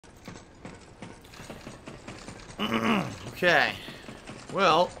Okay.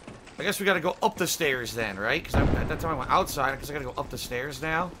 Well, I guess we gotta go up the stairs then, right? Because at that time I went outside. I guess I gotta go up the stairs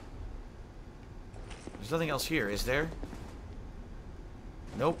now. There's nothing else here, is there?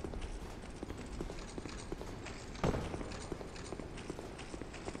 Nope.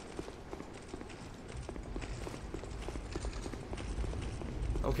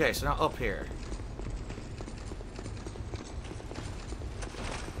 Okay, so now up here.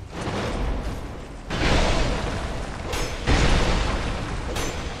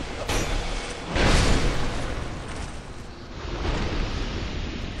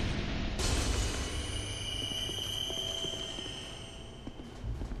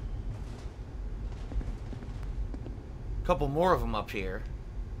 Couple more of them up here.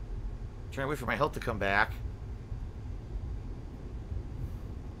 Trying to wait for my health to come back.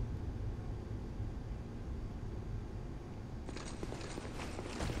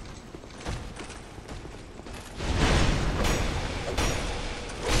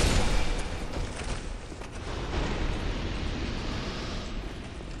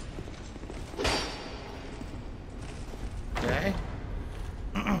 Okay.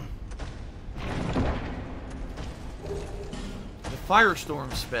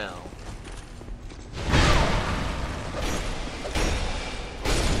 Firestorm spell.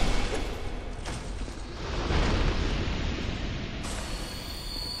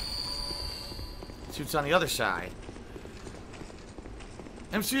 Suits on the other side.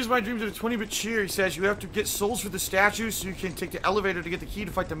 MC is my dreams of a 20-bit cheer. He says you have to get souls for the statue so you can take the elevator to get the key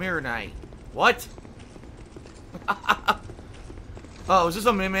to fight the Mirror Knight. What? Oh, is this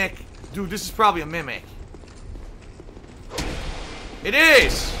a mimic? Dude, this is probably a mimic. It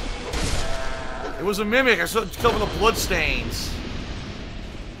is! It was a mimic. I saw it covered with blood stains.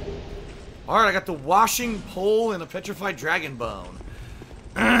 Alright, I got the washing pole and a petrified dragon bone.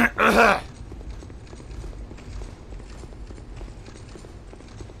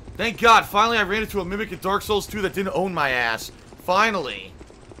 Thank God, finally I ran into a mimic in Dark Souls 2 that didn't own my ass. Finally.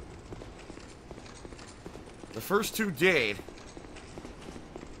 The first two did.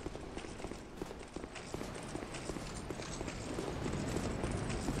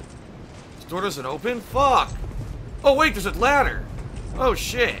 Door doesn't open? Fuck! Oh wait, there's a ladder! Oh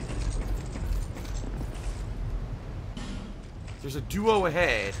shit! There's a duo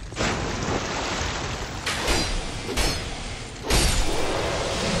ahead.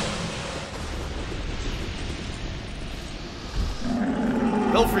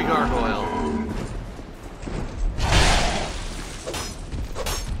 Belfry gargoyle.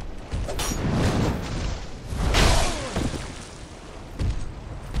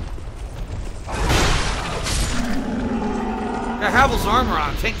 Got Havel's armor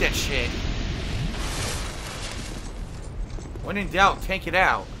on. Take that shit. When in doubt, tank it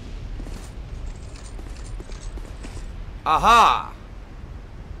out. Aha!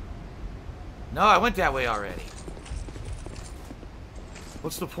 No, I went that way already.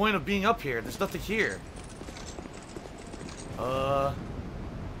 What's the point of being up here? There's nothing here. I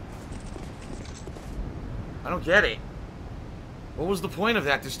don't get it. What was the point of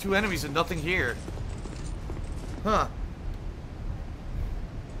that? There's two enemies and nothing here. Huh.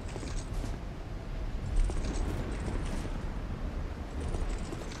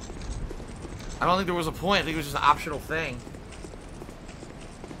 I don't think there was a point. I think it was just an optional thing.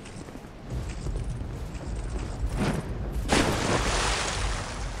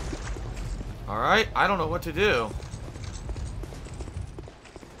 Alright, I don't know what to do.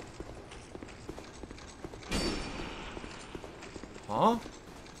 Huh?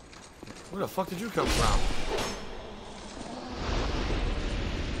 Where the fuck did you come from?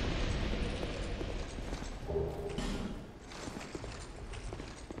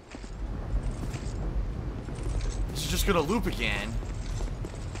 This is just gonna loop again.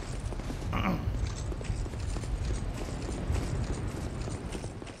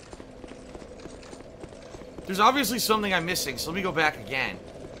 There's obviously something I'm missing, so let me go back again.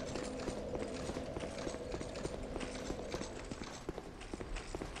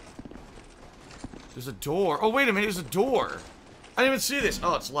 There's a door. Oh, wait a minute, there's a door. I didn't even see this.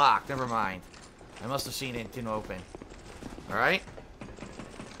 Oh, it's locked. Never mind. I must have seen it. It didn't open. Alright.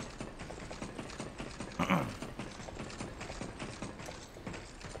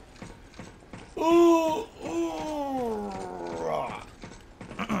 Ooh, ooh.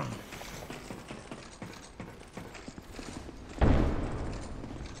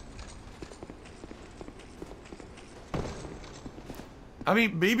 I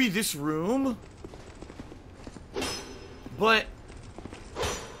mean, maybe this room? But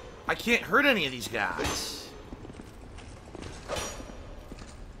I can't hurt any of these guys.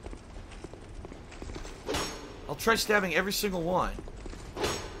 I'll try stabbing every single one.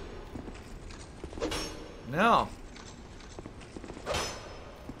 No.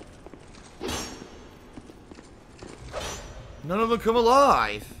 None of them come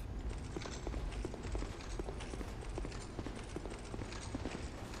alive.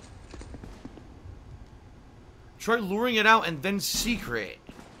 Try luring it out and then secret.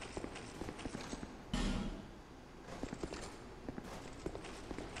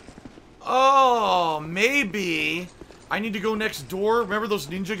 Oh, maybe I need to go next door. Remember those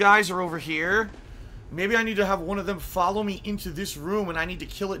ninja guys are over here? Maybe I need to have one of them follow me into this room and I need to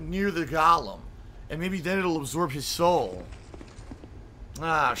kill it near the golem. And maybe then it'll absorb his soul.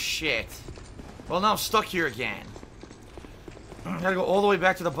 Ah, shit. Well, now I'm stuck here again. I gotta go all the way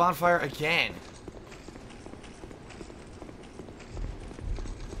back to the bonfire again.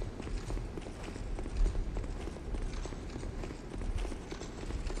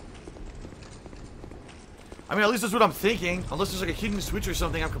 I mean, at least that's what I'm thinking. Unless there's like a hidden switch or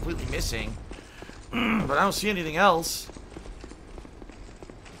something I'm completely missing. But I don't see anything else.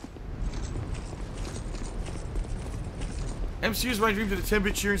 MC used my dream to the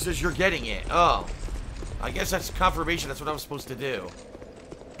 10-bit cheer and says you're getting it. Oh. I guess that's confirmation. That's what I was supposed to do.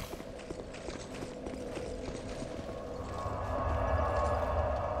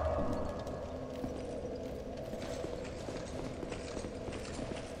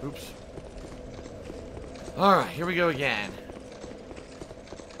 Oops. Alright, here we go again.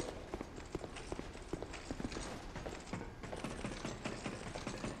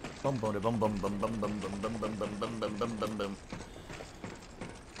 Bum bum bum bum bum bum bum bum bum bum bum bum bum bum bum bum.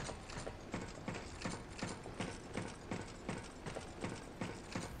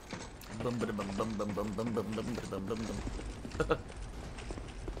 Bum bum bum bum bum bum bum bum bum bum bum.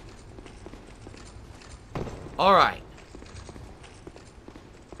 Alright.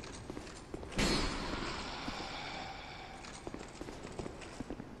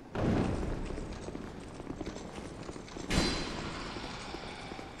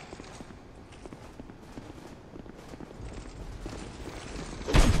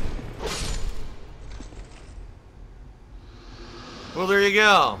 Well, there you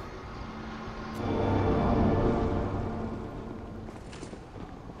go.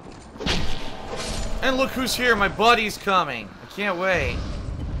 And look who's here. My buddy's coming. I can't wait.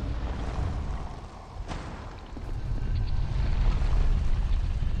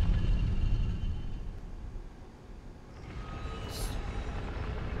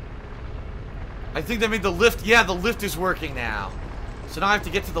 I think they made the lift. Yeah, the lift is working now. So now I have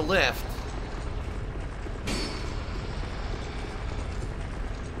to get to the lift.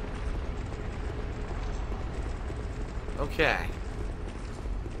 Okay.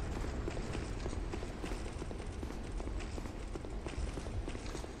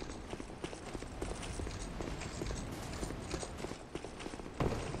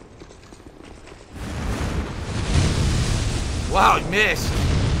 Wow, you missed.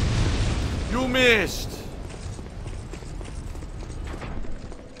 You missed.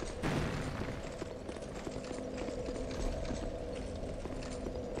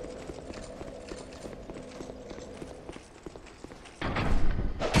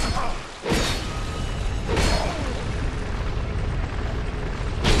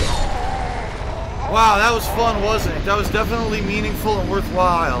 Wow, that was fun, wasn't it? That was definitely meaningful and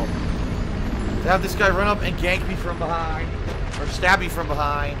worthwhile. To have this guy run up and gank me from behind. Or stab me from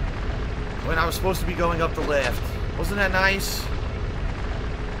behind. When I was supposed to be going up the lift. Wasn't that nice?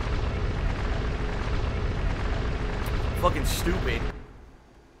 Fucking stupid.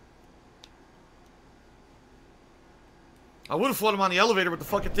 I would have fought him on the elevator, but the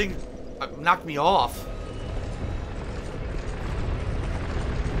fucking thing knocked me off.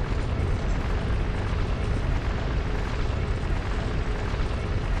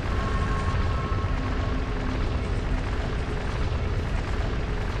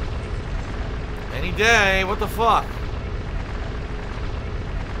 Any day, what the fuck?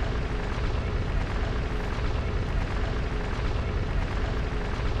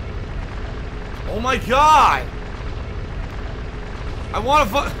 Oh my god! I wanna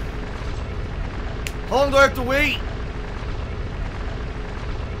fuck. How long do I have to wait?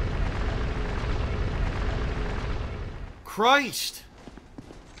 Christ!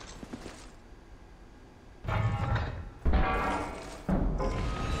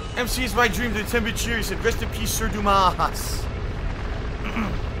 MC is my dream to the 10-bit cheer. He said, rest in peace, Sir Dumas.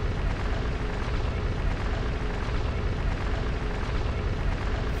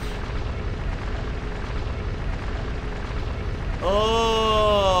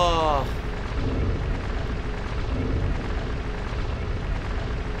 Oh.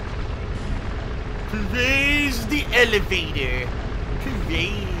 Praise the elevator.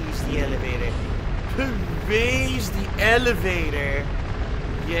 Praise the elevator. Praise the elevator.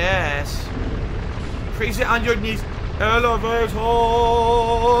 Yes. Praise it on your knees. Elevator.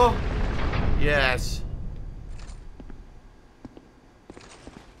 Yes.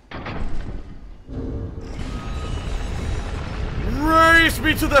 Raise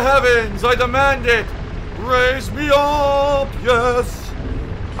me to the heavens. I demand it. Raise me up. Yes.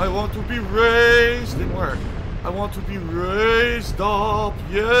 I want to be raised. Didn't work. I want to be raised up.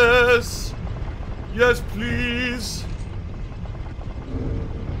 Yes. Yes, please.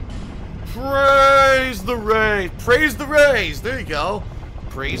 Praise the raise. Praise the raise. There you go.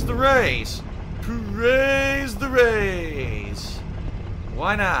 Praise the raise. Praise the raise.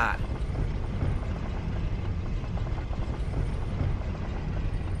 Why not?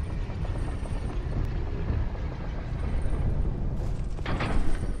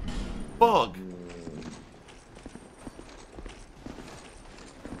 Bug.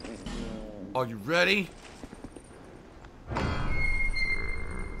 Are you ready?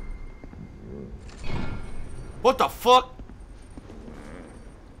 What the fuck?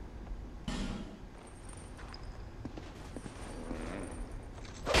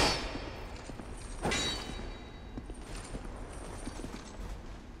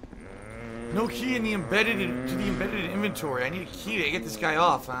 No key in the embedded inventory. I need a key to get this guy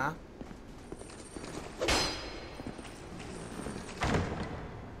off, huh?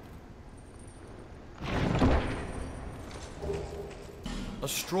 A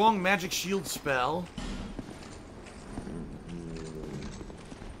strong magic shield spell.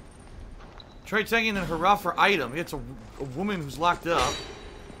 Try tagging in hurrah for item. It's a woman who's locked up.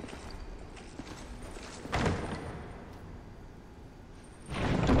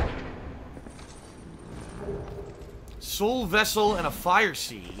 Soul vessel and a fire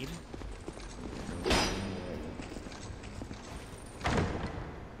seed.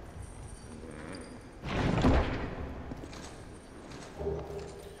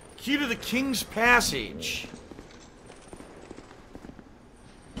 Key to the King's Passage.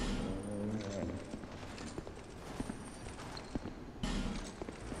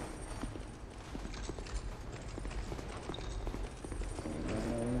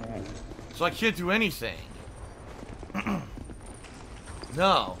 So I can't do anything.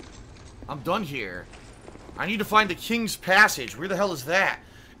 No. I'm done here. I need to find the King's Passage. Where the hell is that?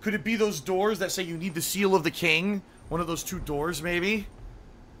 Could it be those doors that say you need the seal of the king? One of those two doors, maybe?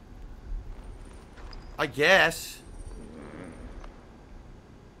 I guess.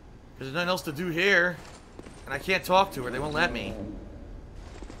 There's nothing else to do here. And I can't talk to her. They won't let me.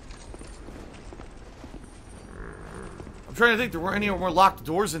 I'm trying to think. There weren't any more locked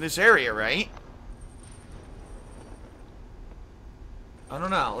doors in this area, right? I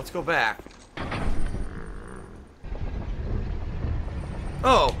don't know. Let's go back.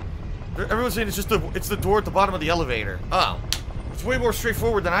 Oh. Everyone's saying it's just the door at the bottom of the elevator. Oh. It's way more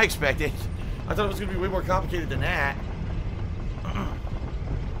straightforward than I expected. I thought it was going to be way more complicated than that.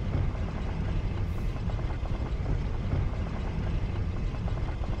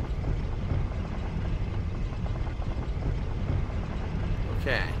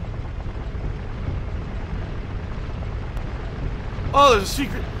 Okay. Oh, there's a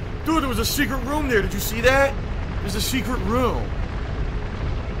secret... Dude, there was a secret room there. Did you see that? There's a secret room.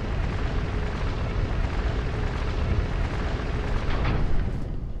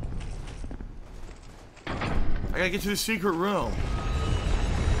 I gotta get to the secret room.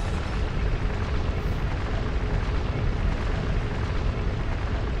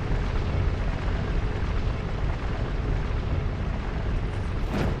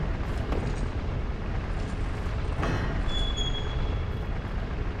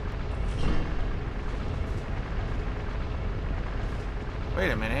 Wait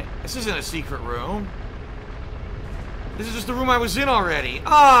a minute. This isn't a secret room. This is just the room I was in already.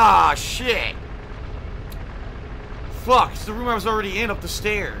 Ah, shit. Fuck, it's the room I was already in up the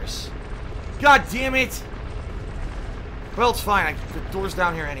stairs. God damn it! Well, it's fine. The door's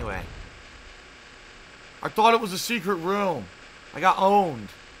down here anyway. I thought it was a secret room. I got owned.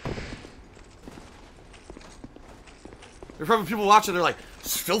 There's probably people watching, they're like,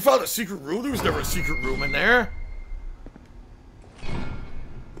 Phil found a secret room? There was never a secret room in there.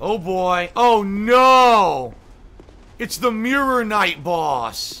 Oh boy. Oh no! It's the Mirror Knight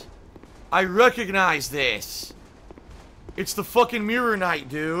boss. I recognize this. It's the fucking Mirror Knight,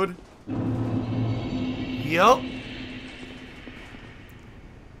 dude. Yup.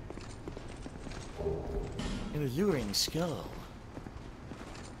 An alluring skull.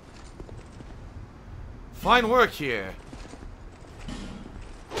 Fine work here.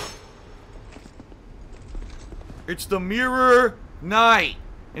 It's the Mirror Knight.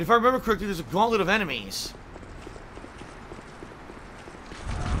 And if I remember correctly, there's a gauntlet of enemies.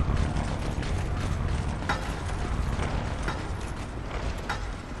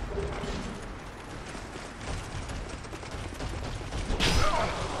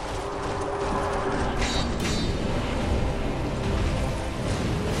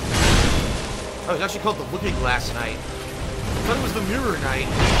 Oh, it's actually called the Looking Glass Knight. I thought it was the Mirror Knight.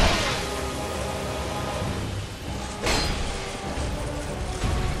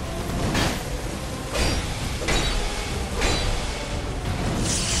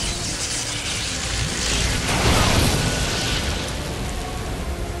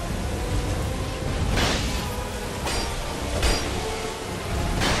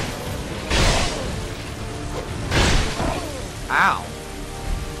 Ow.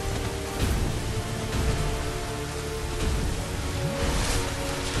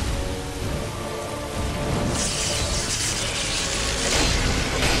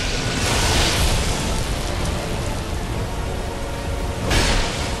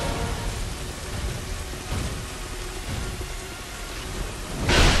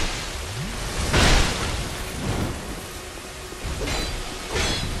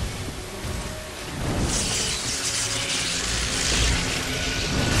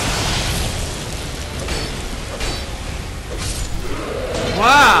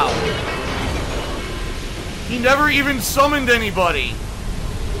 Wow! He never even summoned anybody.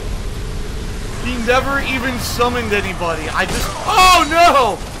 He never even summoned anybody. I just... Oh,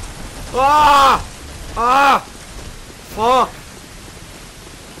 no! Ah! Ah! Fuck.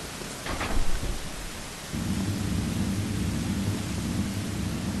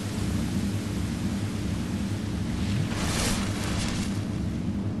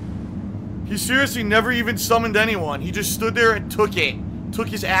 He seriously never even summoned anyone. He just stood there and took it. Took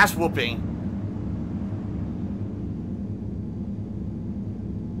his ass whooping.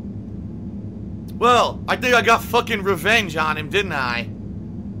 Well, I think I got fucking revenge on him, didn't I?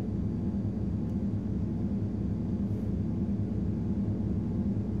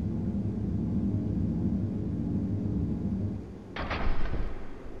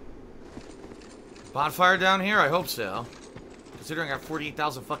 Bonfire down here? I hope so. Considering I got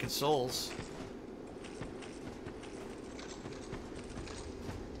 48,000 fucking souls.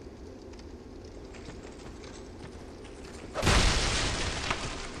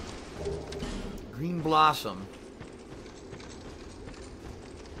 Green Blossom.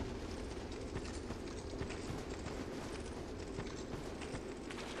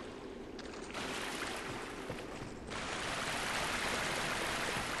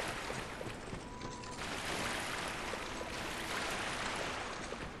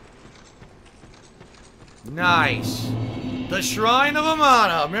 Nice. The Shrine of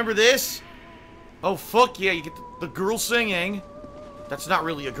Amana. Remember this? Oh, fuck yeah. You get the girl singing. That's not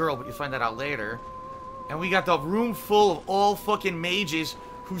really a girl, but you find that out later. And we got the room full of all fucking mages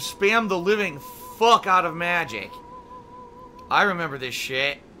who spam the living fuck out of magic. I remember this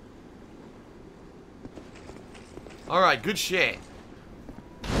shit. Alright, good shit.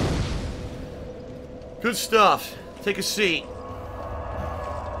 Good stuff. Take a seat.